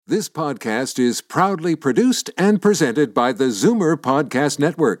This podcast is proudly produced and presented by the Zoomer Podcast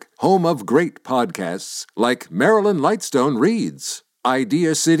Network, home of great podcasts like Marilyn Lightstone Reads,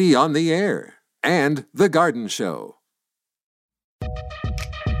 Idea City on the Air, and The Garden Show.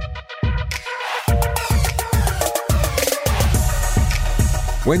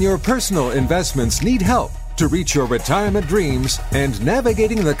 When your personal investments need help to reach your retirement dreams, and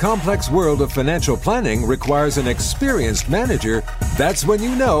navigating the complex world of financial planning requires an experienced manager, that's when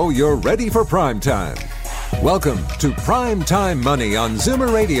you know you're ready for prime time. Welcome to Prime Time Money on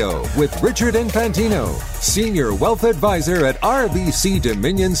Zoomer Radio with Richard Infantino, Senior Wealth Advisor at RBC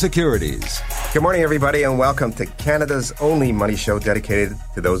Dominion Securities. Good morning, everybody, and welcome to Canada's only money show dedicated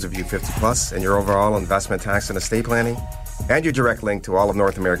to those of you 50 plus and your overall investment, tax, and estate planning, and your direct link to all of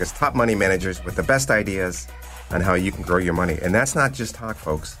North America's top money managers with the best ideas on how you can grow your money. And that's not just talk,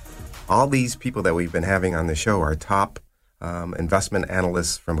 folks. All these people that we've been having on the show are top investment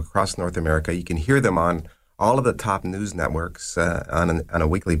analysts from across North America. You can hear them on all of the top news networks on a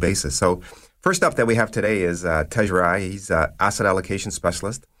weekly basis. So first up that we have today is Tej Rai. He's an asset allocation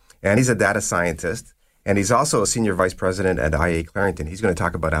specialist, and he's a data scientist. And he's also a senior vice president at IA Clarington. He's going to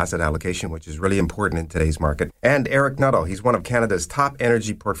talk about asset allocation, which is really important in today's market. And Eric Nuttall, he's one of Canada's top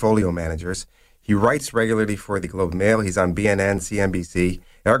energy portfolio managers. He writes regularly for the Globe and Mail. He's on BNN, CNBC.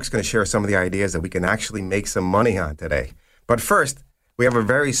 Eric's going to share some of the ideas that we can actually make some money on today. But first, we have a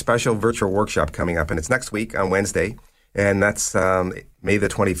very special virtual workshop coming up, and it's next week on Wednesday, and that's May the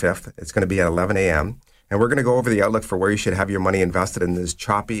 25th. It's going to be at 11 a.m., and we're going to go over the outlook for where you should have your money invested in these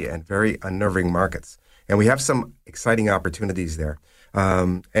choppy and very unnerving markets. And we have some exciting opportunities there.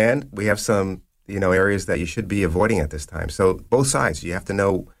 And we have some, areas that you should be avoiding at this time. So both sides, you have to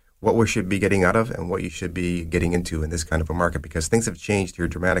know what we should be getting out of and what you should be getting into in this kind of a market, because things have changed here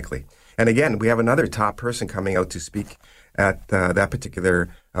dramatically. And again, we have another top person coming out to speak at that particular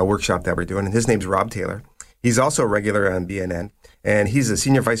workshop that we're doing. And his name's Rob Taylor. He's also a regular on BNN, and he's a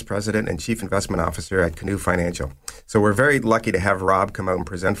senior vice president and chief investment officer at Canoe Financial. So we're very lucky to have Rob come out and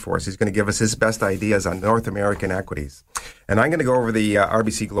present for us. He's going to give us his best ideas on North American equities. And I'm going to go over the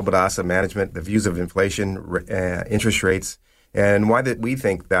RBC Global Asset Management, the views of inflation, interest rates, and why that we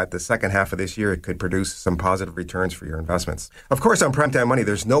think that the second half of this year could produce some positive returns for your investments. Of course, on Primetime Money,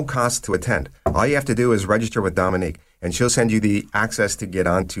 there's no cost to attend. All you have to do is register with Dominique, and she'll send you the access to get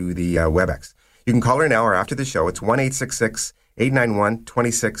onto the WebEx. You can call her now or after the show. It's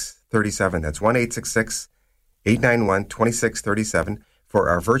 1-866-891-2637. That's 1-866-891-2637 for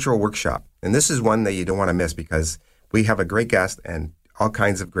our virtual workshop. And this is one that you don't want to miss, because we have a great guest and all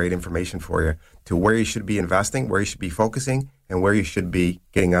kinds of great information for you to where you should be investing, where you should be focusing, and where you should be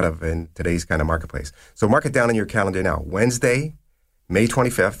getting out of in today's kind of marketplace. So mark it down in your calendar now. Wednesday, May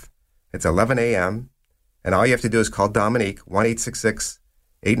 25th. It's 11 a.m. And all you have to do is call Dominique,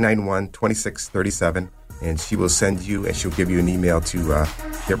 1-866-891-2637, and she will send you, and she'll give you an email to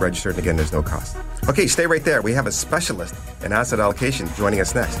get registered. And again, there's no cost. Okay, stay right there. We have a specialist in asset allocation joining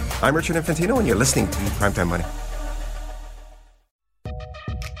us next. I'm Richard Infantino, and you're listening to Primetime Money.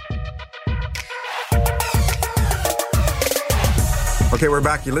 Okay, we're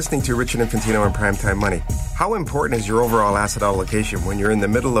back. You're listening to Richard Infantino on Primetime Money. How important is your overall asset allocation when you're in the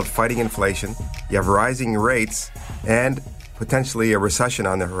middle of fighting inflation, you have rising rates, and potentially a recession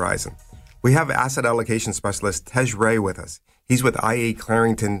on the horizon? We have asset allocation specialist Tej Rai with us. He's with IA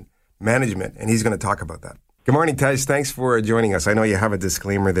Clarington Management, and he's going to talk about that. Good morning, Tej. Thanks for joining us. I know you have a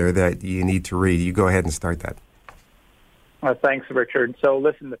disclaimer there that you need to read. You go ahead and start that. Thanks, Richard. So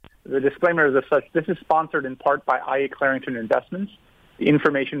listen, the disclaimer is as such. This is sponsored in part by IA Clarington Investments. The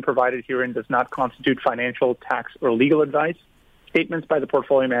information provided herein does not constitute financial, tax, or legal advice. Statements by the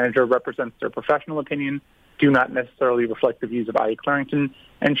portfolio manager represent their professional opinion, do not necessarily reflect the views of IA Clarington,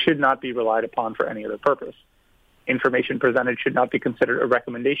 and should not be relied upon for any other purpose. Information presented should not be considered a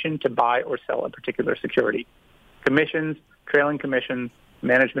recommendation to buy or sell a particular security. Commissions, trailing commissions,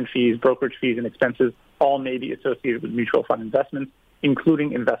 management fees, brokerage fees, and expenses all may be associated with mutual fund investments,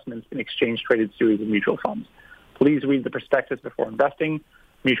 including investments in exchange-traded series of mutual funds. Please read the prospectus before investing.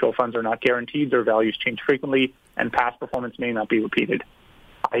 Mutual funds are not guaranteed. Their values change frequently, and past performance may not be repeated.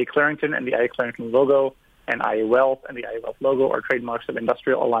 IA Clarington and the IA Clarington logo and IA Wealth and the IA Wealth logo are trademarks of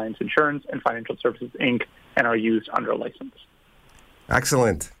Industrial Alliance Insurance and Financial Services, Inc., and are used under a license.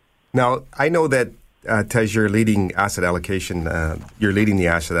 Excellent. Now, I know that, Tej, you're leading the asset allocation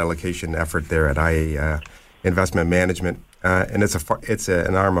effort there at IA Investment Management. And it's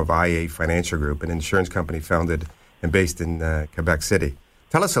an arm of IA Financial Group, an insurance company founded and based in Quebec City.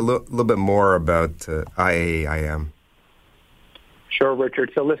 Tell us a little bit more about IAIM. Sure,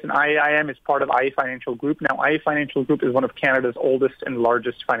 Richard. So listen, IAM is part of IA Financial Group. Now, IA Financial Group is one of Canada's oldest and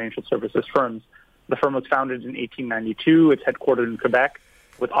largest financial services firms. The firm was founded in 1892. It's headquartered in Quebec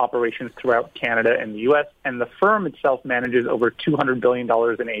with operations throughout Canada and the U.S. And the firm itself manages over $200 billion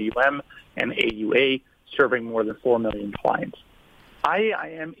in AUM and AUA, serving more than 4 million clients.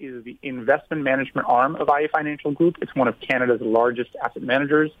 IAM is the investment management arm of IA Financial Group. It's one of Canada's largest asset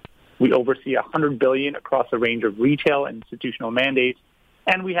managers. We oversee $100 billion across a range of retail and institutional mandates,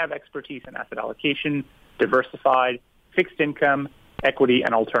 and we have expertise in asset allocation, diversified, fixed income, equity,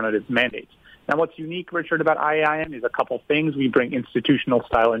 and alternatives mandates. Now, what's unique, Richard, about IAM is a couple things. We bring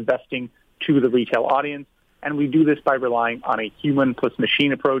institutional-style investing to the retail audience, and we do this by relying on a human plus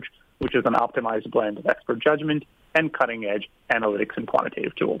machine approach, which is an optimized blend of expert judgment and cutting-edge analytics and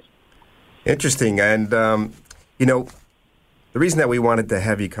quantitative tools. Interesting. And, the reason that we wanted to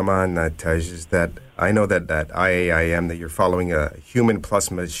have you come on, Tej, is that I know that at IAM that you're following a human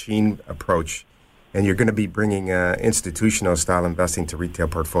plus machine approach, and you're going to be bringing institutional-style investing to retail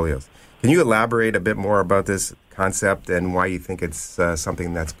portfolios. Can you elaborate a bit more about this concept and why you think it's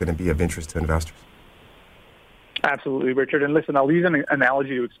something that's going to be of interest to investors? Absolutely, Richard. And listen, I'll use an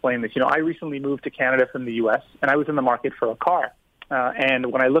analogy to explain this. I recently moved to Canada from the U.S., and I was in the market for a car.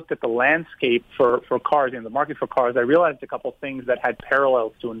 And when I looked at the landscape for cars, the market for cars, I realized a couple things that had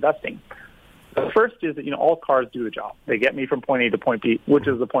parallels to investing. The first is that, all cars do the job. They get me from point A to point B, which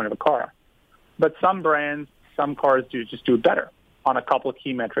is the point of a car. But some brands, some cars do it better on a couple of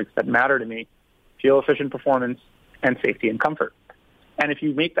key metrics that matter to me: fuel-efficient performance and safety and comfort. And if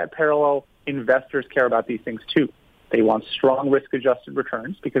you make that parallel, investors care about these things too. They want strong risk-adjusted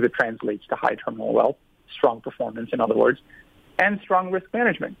returns because it translates to high terminal wealth, strong performance, in other words, and strong risk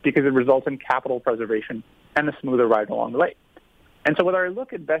management because it results in capital preservation and a smoother ride along the way. And so whether I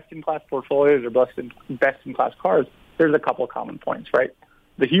look at best-in-class portfolios or best-in-class cars, there's a couple of common points, right?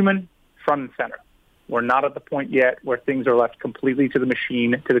 The human, front and center. We're not at the point yet where things are left completely to the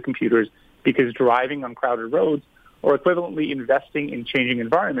machine, to the computers, because driving on crowded roads or equivalently investing in changing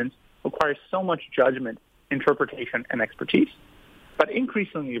environments requires so much judgment, interpretation, and expertise. But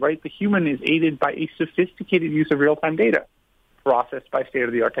increasingly, right, the human is aided by a sophisticated use of real-time data processed by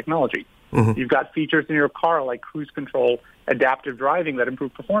state-of-the-art technology. Mm-hmm. You've got features in your car like cruise control, adaptive driving that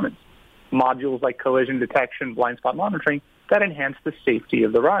improve performance, modules like collision detection, blind spot monitoring that enhance the safety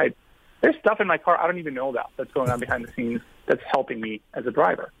of the ride. There's stuff in my car I don't even know about that's going on behind the scenes that's helping me as a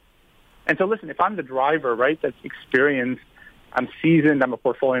driver. And so listen, if I'm the driver, right, that's experienced, I'm seasoned, I'm a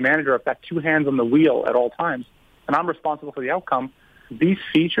portfolio manager, I've got two hands on the wheel at all times, and I'm responsible for the outcome, these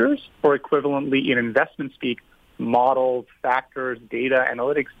features, or equivalently in investment speak, models, factors, data,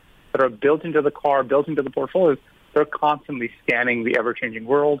 analytics that are built into the car, built into the portfolios, they're constantly scanning the ever-changing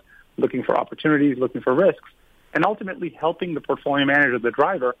world, looking for opportunities, looking for risks, and ultimately helping the portfolio manager, the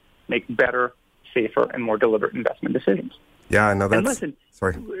driver, make better, safer, and more deliberate investment decisions. Yeah, I know that's... And listen,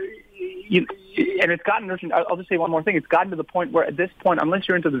 sorry. And it's gotten, I'll just say one more thing, it's gotten to the point where at this point, unless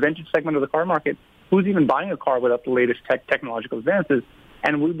you're into the vintage segment of the car market, who's even buying a car without the latest technological advances?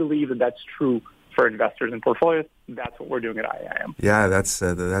 And we believe that that's true for investors and portfolios. That's what we're doing at IAM. Yeah, that's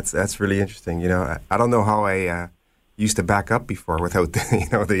really interesting. I don't know how I used to back up before without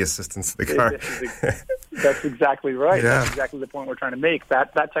the assistance of the car. That's exactly right. Yeah. That's exactly the point we're trying to make.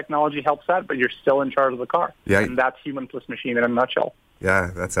 That technology helps that, but you're still in charge of the car. Yeah. And that's human plus machine in a nutshell.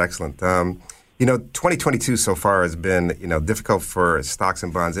 Yeah, that's excellent. 2022 so far has been difficult for stocks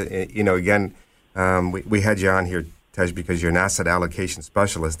and bonds. Again, we had you on here, Tej, because you're an asset allocation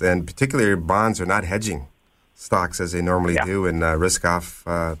specialist, and particularly bonds are not hedging stocks as they normally do in risk-off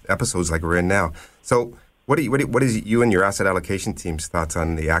episodes like we're in now. So what is you and your asset allocation team's thoughts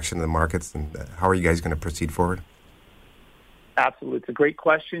on the action of the markets, and how are you guys going to proceed forward? Absolutely. It's a great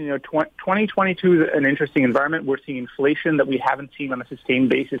question. 2022 is an interesting environment. We're seeing inflation that we haven't seen on a sustained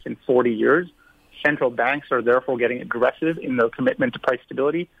basis in 40 years. Central banks are therefore getting aggressive in their commitment to price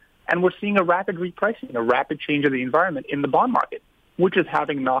stability. And we're seeing a rapid repricing, a rapid change of the environment in the bond market, which is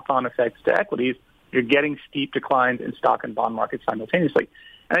having knock-on effects to equities. You're getting steep declines in stock and bond markets simultaneously.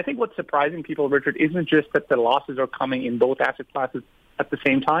 And I think what's surprising people, Richard, isn't just that the losses are coming in both asset classes at the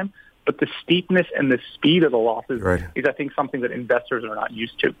same time, but the steepness and the speed of the losses is, I think, something that investors are not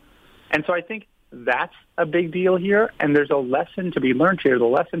used to. And so I think that's a big deal here, and there's a lesson to be learned here. The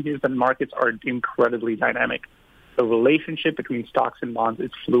lesson here is that markets are incredibly dynamic. The relationship between stocks and bonds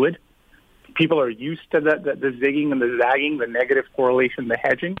is fluid. People are used to the zigging and the zagging, the negative correlation, the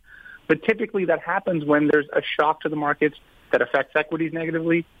hedging. But typically that happens when there's a shock to the markets that affects equities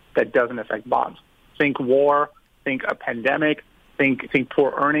negatively that doesn't affect bonds. Think war, think a pandemic, think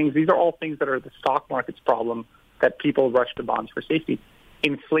poor earnings. These are all things that are the stock market's problem, that people rush to bonds for safety.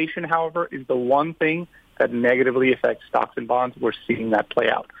 Inflation, however, is the one thing that negatively affects stocks and bonds. We're seeing that play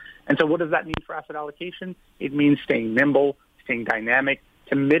out. And so what does that mean for asset allocation? It means staying nimble, staying dynamic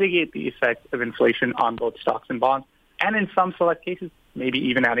to mitigate the effects of inflation on both stocks and bonds. And in some select cases, maybe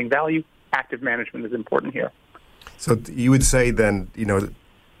even adding value. Active management is important here. So you would say then,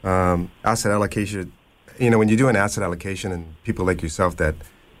 asset allocation, when you do an asset allocation and people like yourself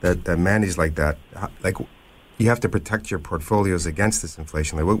that manage like that, like you have to protect your portfolios against this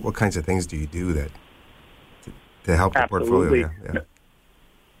inflation. Like what kinds of things do you do that to help the portfolio?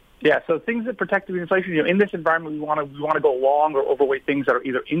 Yeah, so things that protect the inflation, in this environment, we want to go long or overweight things that are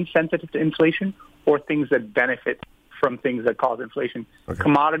either insensitive to inflation or things that benefit from things that cause inflation. Okay.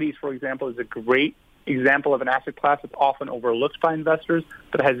 Commodities, for example, is a great example of an asset class that's often overlooked by investors,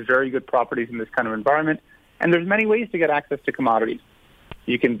 but has very good properties in this kind of environment. And there's many ways to get access to commodities.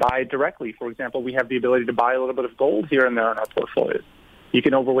 You can buy it directly. For example, we have the ability to buy a little bit of gold here and there in our portfolios. You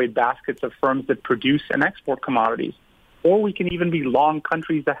can overweight baskets of firms that produce and export commodities. Or we can even be long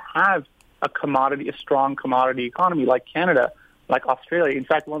countries that have a strong commodity economy like Canada, like Australia. In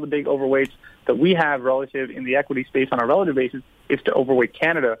fact, one of the big overweights that we have relative in the equity space on a relative basis is to overweight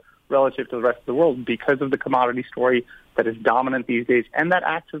Canada relative to the rest of the world because of the commodity story that is dominant these days, and that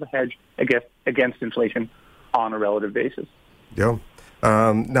acts as a hedge against inflation on a relative basis. Yeah.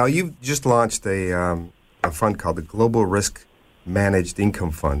 Now, you've just launched a fund called the Global Risk Managed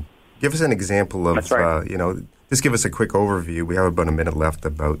Income Fund. Give us an example of, That's right. Just give us a quick overview. We have about a minute left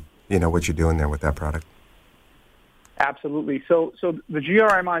about, what you're doing there with that product. Absolutely. So the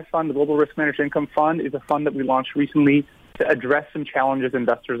GRMI fund, the Global Risk Managed Income Fund, is a fund that we launched recently to address some challenges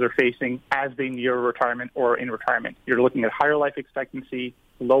investors are facing as they near retirement or in retirement. You're looking at higher life expectancy,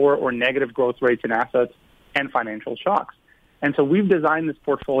 lower or negative growth rates in assets, and financial shocks. And so we've designed this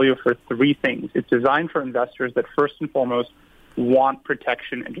portfolio for three things. It's designed for investors that first and foremost want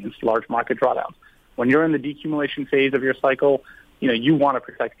protection against large market drawdowns. When you're in the decumulation phase of your cycle, you want to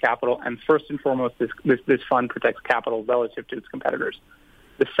protect capital, and first and foremost, this fund protects capital relative to its competitors.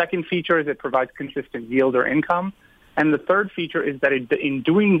 The second feature is it provides consistent yield or income, and the third feature is that in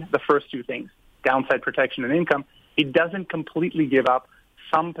doing the first two things, downside protection and income, it doesn't completely give up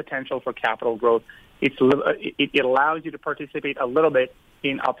some potential for capital growth. It allows you to participate a little bit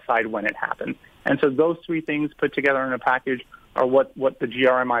in upside when it happens. And so those three things put together in a package are what the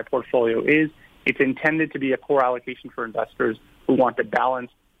GRMI portfolio is. It's intended to be a core allocation for investors who want to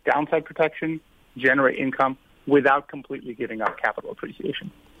balance downside protection, generate income, without completely giving up capital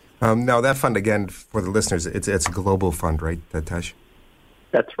appreciation. Now, that fund, again, for the listeners, it's a global fund, right, Tej?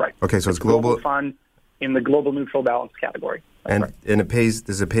 That's right. Okay, so it's global fund in the global neutral balance category. That's right. And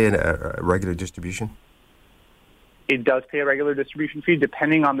does it pay a regular distribution? It does pay a regular distribution fee.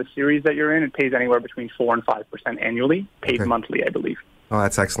 Depending on the series that you're in, it pays anywhere between 4% and 5% annually, paid monthly, I believe. Oh,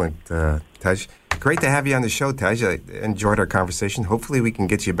 that's excellent, Tej. Great to have you on the show, Tej. I enjoyed our conversation. Hopefully we can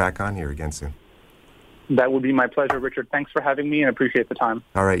get you back on here again soon. That would be my pleasure, Richard. Thanks for having me and appreciate the time.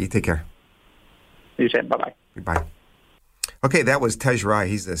 All right, you take care. You too. Bye-bye. Goodbye. Okay, that was Tej Rai.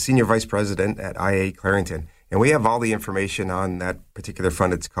 He's the Senior Vice President at IA Clarington. And we have all the information on that particular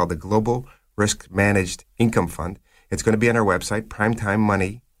fund. It's called the Global Risk Managed Income Fund. It's going to be on our website,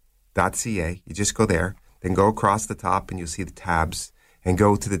 primetimemoney.ca. You just go there, then go across the top and you'll see the tabs, and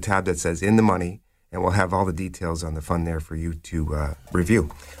go to the tab that says In the Money, and we'll have all the details on the fund there for you to review.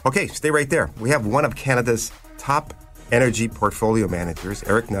 Okay, stay right there. We have one of Canada's top energy portfolio managers,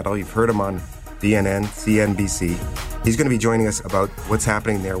 Eric Nuttall. You've heard him on BNN, CNBC. He's going to be joining us about what's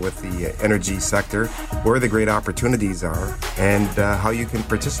happening there with the energy sector, where the great opportunities are, and how you can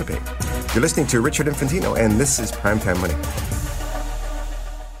participate. You're listening to Richard Infantino, and this is Primetime Money.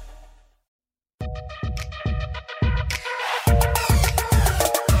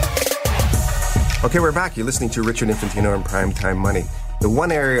 Okay, we're back. You're listening to Richard Infantino and Primetime Money. The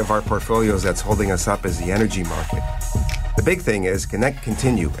one area of our portfolios that's holding us up is the energy market. The big thing is, can that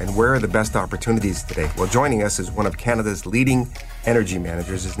continue, and where are the best opportunities today? Well, joining us is one of Canada's leading energy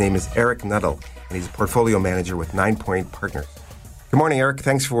managers. His name is Eric Nuttall, and he's a portfolio manager with 9 Point Partners. Good morning, Eric.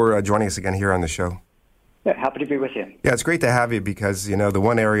 Thanks for joining us again here on the show. Yeah, happy to be with you. Yeah, it's great to have you because, the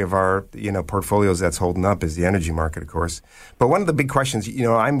one area of our, portfolios that's holding up is the energy market, of course. But one of the big questions,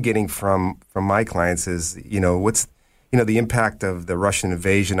 I'm getting from my clients is, what's, the impact of the Russian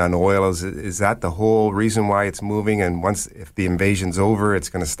invasion on oil? Is that the whole reason why it's moving? And if the invasion's over, it's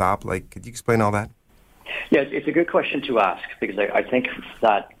going to stop? Could you explain all that? Yeah, it's a good question to ask because I think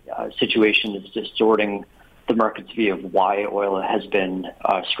that situation is distorting the market's view of why oil has been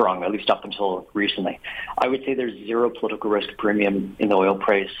strong, at least up until recently. I would say there's zero political risk premium in the oil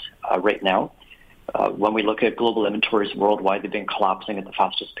price right now. When we look at global inventories worldwide, they've been collapsing at the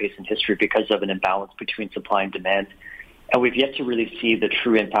fastest pace in history because of an imbalance between supply and demand. And we've yet to really see the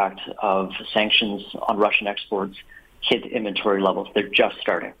true impact of sanctions on Russian exports hit inventory levels. They're just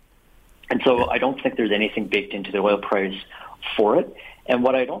starting. And so I don't think there's anything baked into the oil price for it. And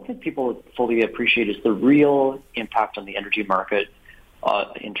what I don't think people fully appreciate is the real impact on the energy market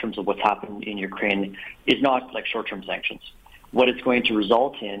in terms of what's happened in Ukraine is not like short-term sanctions. What it's going to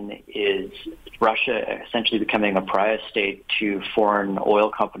result in is Russia essentially becoming a pariah state to foreign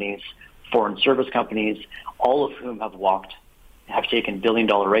oil companies, foreign service companies, all of whom have taken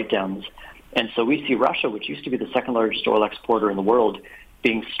billion-dollar write-downs. And so we see Russia, which used to be the second largest oil exporter in the world,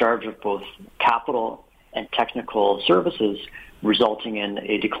 being starved of both capital and technical services, resulting in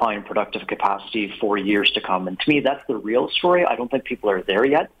a decline in productive capacity for years to come. And to me, that's the real story. I don't think people are there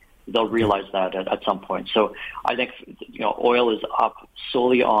yet. They'll realize that at some point. So I think oil is up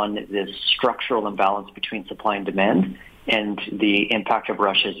solely on this structural imbalance between supply and demand, and the impact of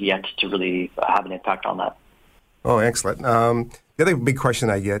Russia is yet to really have an impact on that. Oh, excellent. The other big question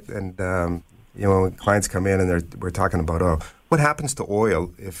I get, and when clients come in and we're talking about, what happens to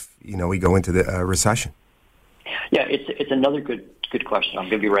oil if we go into the recession? Yeah, it's another good question. I'm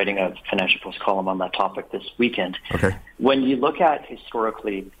going to be writing a Financial Post column on that topic this weekend. Okay. When you look at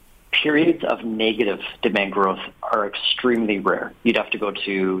historically, periods of negative demand growth are extremely rare. You'd have to go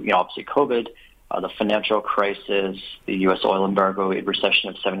to, obviously COVID, the financial crisis, the U.S. oil embargo, a recession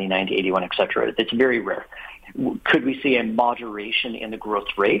of 79 to 81, et cetera. It's very rare. Could we see a moderation in the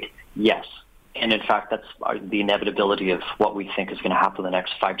growth rate? Yes. And in fact, that's the inevitability of what we think is going to happen in the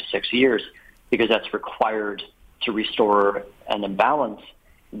next 5 to 6 years, because that's required to restore an imbalance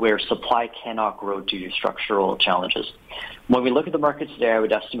where supply cannot grow due to structural challenges. When we look at the market today, I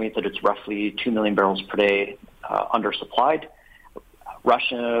would estimate that it's roughly 2 million barrels per day undersupplied.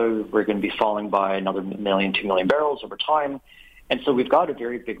 Russia, we're going to be falling by another 2 million barrels over time. And so we've got a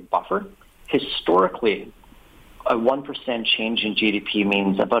very big buffer. Historically, a 1% change in GDP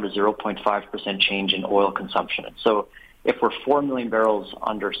means about a 0.5% change in oil consumption. And so if we're 4 million barrels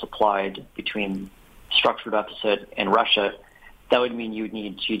undersupplied between structural deficit and Russia, that would mean you'd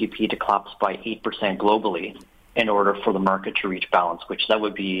need GDP to collapse by 8% globally in order for the market to reach balance, which that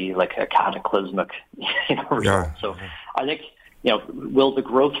would be like a cataclysmic result. Yeah. So I think, will the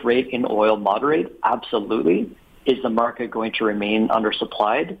growth rate in oil moderate? Absolutely. Is the market going to remain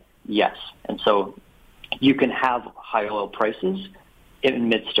undersupplied? Yes. And so you can have high oil prices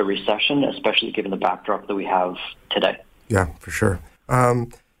amidst a recession, especially given the backdrop that we have today. Yeah, for sure.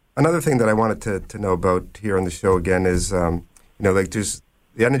 Another thing that I wanted to know about here on the show again is, just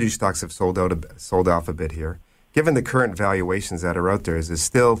the energy stocks have sold off a bit here. Given the current valuations that are out there, is it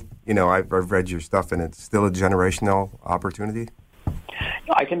still, I've read your stuff and it's still a generational opportunity?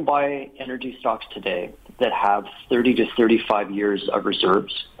 I can buy energy stocks today that have 30 to 35 years of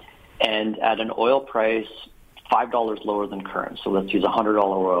reserves, and at an oil price $5 lower than current. So let's use $100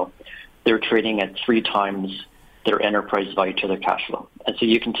 oil. They're trading at 3 times their enterprise value to their cash flow. And so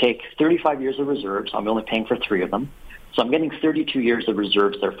you can take 35 years of reserves. I'm only paying for 3 of them. So I'm getting 32 years of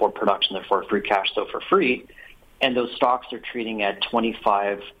reserves, therefore production, therefore free cash flow for free. And those stocks are trading at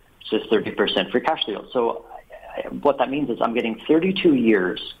 25 to 30% free cash flow. So what that means is I'm getting 32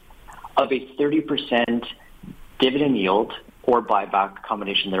 years of a 30% dividend yield or buyback,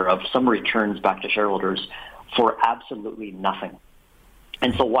 combination thereof, some returns back to shareholders for absolutely nothing.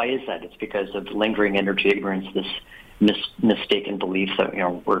 And so why is that? It's because of lingering energy ignorance, this mistaken belief that,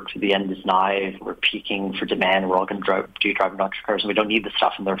 the end is nigh, we're peaking for demand, we're all going to drive electric cars, and we don't need the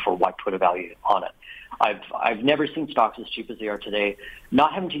stuff, and therefore why put a value on it? I've never seen stocks as cheap as they are today,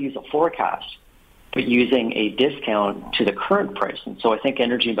 not having to use a forecast, but using a discount to the current price. And so I think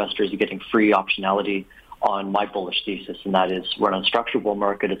energy investors are getting free optionality on my bullish thesis, and that is we're in a structural bull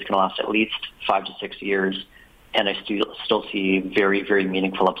market. It's going to last at least 5 to 6 years, and I still see very, very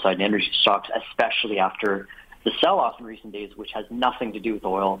meaningful upside in energy stocks, especially after the sell-off in recent days, which has nothing to do with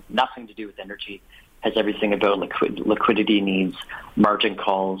oil, nothing to do with energy, has everything about liquidity needs, margin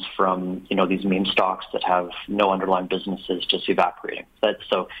calls from these meme stocks that have no underlying businesses just evaporating.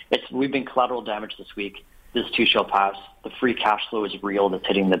 We've been collateral damage this week. This too shall pass. The free cash flow is real. That's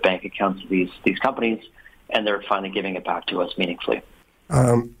hitting the bank accounts of these companies, and they're finally giving it back to us meaningfully.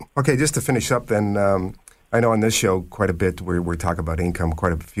 Okay, just to finish up then, I know on this show quite a bit we talk about income.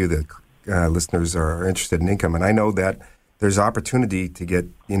 Quite a few of the listeners are interested in income, and I know that there's opportunity to get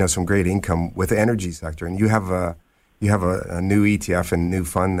some great income with the energy sector, and you have a new ETF and new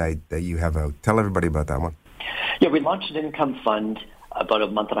fund that you have out. Tell everybody about that one. Yeah, we launched an income fund about a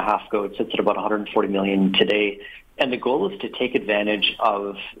month and a half ago. It sits at about 140 million today. And the goal is to take advantage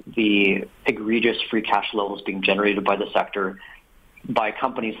of the egregious free cash levels being generated by the sector by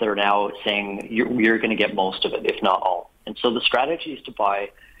companies that are now saying you're going to get most of it, if not all. And so the strategy is to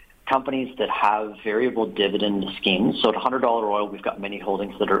buy companies that have variable dividend schemes. So at $100 oil, we've got many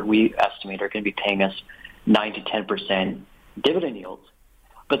holdings that we estimate are going to be paying us 9 to 10% dividend yields.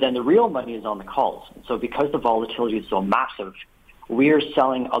 But then the real money is on the calls. And so because the volatility is so massive, we are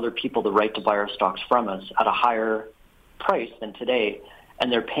selling other people the right to buy our stocks from us at a higher price than today,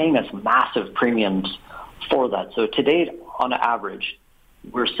 and they're paying us massive premiums for that. So today, on average,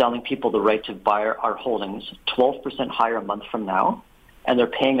 we're selling people the right to buy our holdings 12% higher a month from now, and they're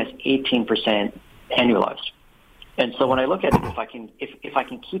paying us 18% annualized. And so when I look at it, if I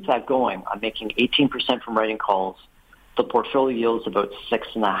can keep that going, I'm making 18% from writing calls. The portfolio yield is about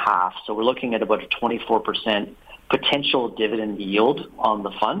 6.5%, so we're looking at about a 24% potential dividend yield on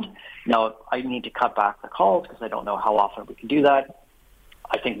the fund. Now, I need to cut back the calls because I don't know how often we can do that.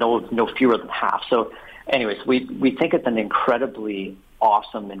 I think no fewer than half. So anyways, we think it's an incredibly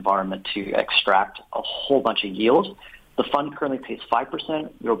awesome environment to extract a whole bunch of yield. The fund currently pays 5%.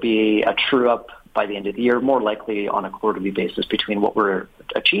 There will be a true-up by the end of the year, more likely on a quarterly basis between what we're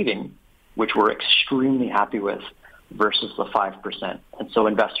achieving, which we're extremely happy with, versus the 5%. And so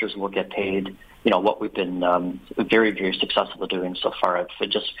investors will get paid what we've been very, very successful at doing so far.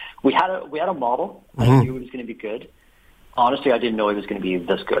 We had a model. I knew it was going to be good. Honestly, I didn't know it was going to be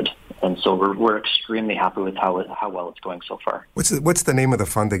this good, and so we're extremely happy with how well it's going so far. What's the name of the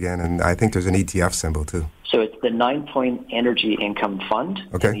fund again? And I think there's an ETF symbol too. So it's the 9-Point Energy Income Fund.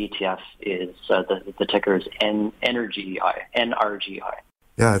 Okay. And the ETF is the ticker is NRGI.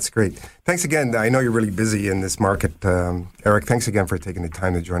 Yeah, that's great. Thanks again. I know you're really busy in this market, Eric. Thanks again for taking the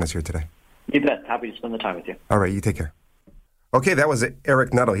time to join us here today. You bet. Happy to spend the time with you. All right, you take care. Okay, that was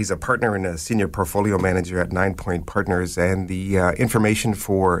Eric Nuttall. He's a partner and a senior portfolio manager at 9-Point Partners. And the information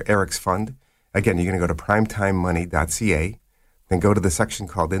for Eric's fund, again, you're going to go to primetimemoney.ca, then go to the section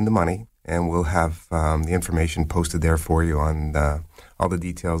called In the Money, and we'll have the information posted there for you on all the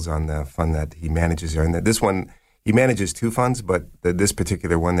details on the fund that he manages there. And this one, he manages two funds, but this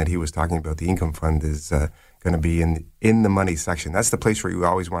particular one that he was talking about, the income fund, is going to be in the Money section. That's the place where you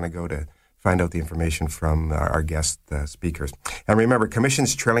always want to go to find out the information from our guest speakers. And remember,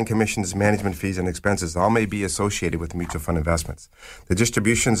 commissions, trailing commissions, management fees, and expenses all may be associated with mutual fund investments. The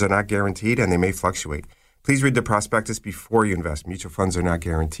distributions are not guaranteed and they may fluctuate. Please read the prospectus before you invest. Mutual funds are not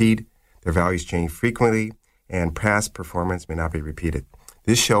guaranteed. Their values change frequently and past performance may not be repeated.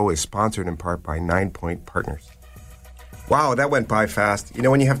 This show is sponsored in part by 9-Point Partners. Wow, that went by fast.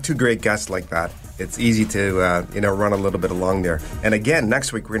 When you have two great guests like that, it's easy to, run a little bit along there. And again,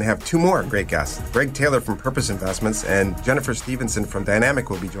 next week, we're going to have two more great guests. Greg Taylor from Purpose Investments and Jennifer Stevenson from Dynamic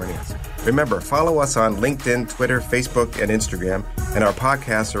will be joining us. Remember, follow us on LinkedIn, Twitter, Facebook, and Instagram. And our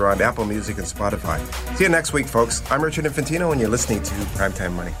podcasts are on Apple Music and Spotify. See you next week, folks. I'm Richard Infantino, and you're listening to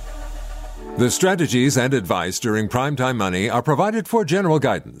Primetime Money. The strategies and advice during Primetime Money are provided for general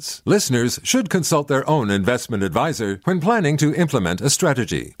guidance. Listeners should consult their own investment advisor when planning to implement a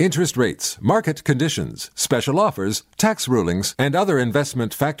strategy. Interest rates, market conditions, special offers, tax rulings, and other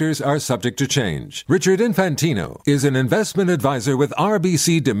investment factors are subject to change. Richard Infantino is an investment advisor with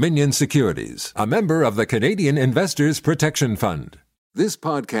RBC Dominion Securities, a member of the Canadian Investors Protection Fund. This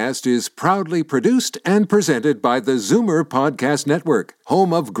podcast is proudly produced and presented by the Zoomer Podcast Network,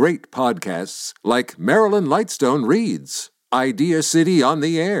 home of great podcasts like Marilyn Lightstone Reads, Idea City on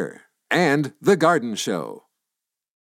the Air, and The Garden Show.